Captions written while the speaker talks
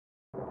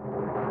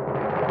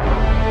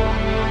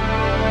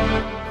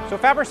So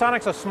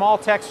Fabrisonic's a small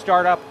tech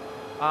startup,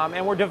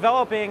 and we're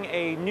developing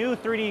a new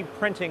 3D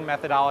printing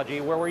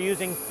methodology where we're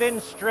using thin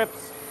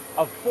strips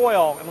of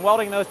foil and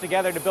welding those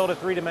together to build a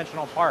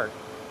three-dimensional part.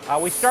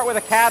 We start with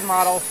a CAD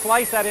model,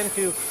 slice that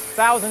into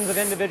thousands of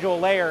individual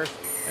layers,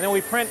 and then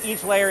we print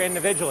each layer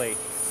individually.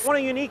 One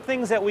of the unique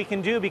things that we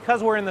can do,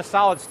 because we're in the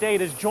solid state,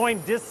 is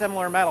join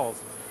dissimilar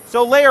metals.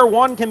 So layer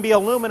 1 can be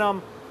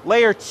aluminum,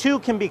 layer 2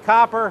 can be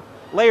copper,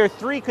 layer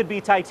 3 could be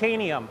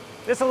titanium.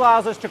 This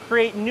allows us to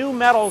create new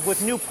metals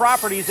with new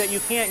properties that you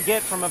can't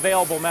get from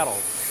available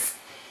metals.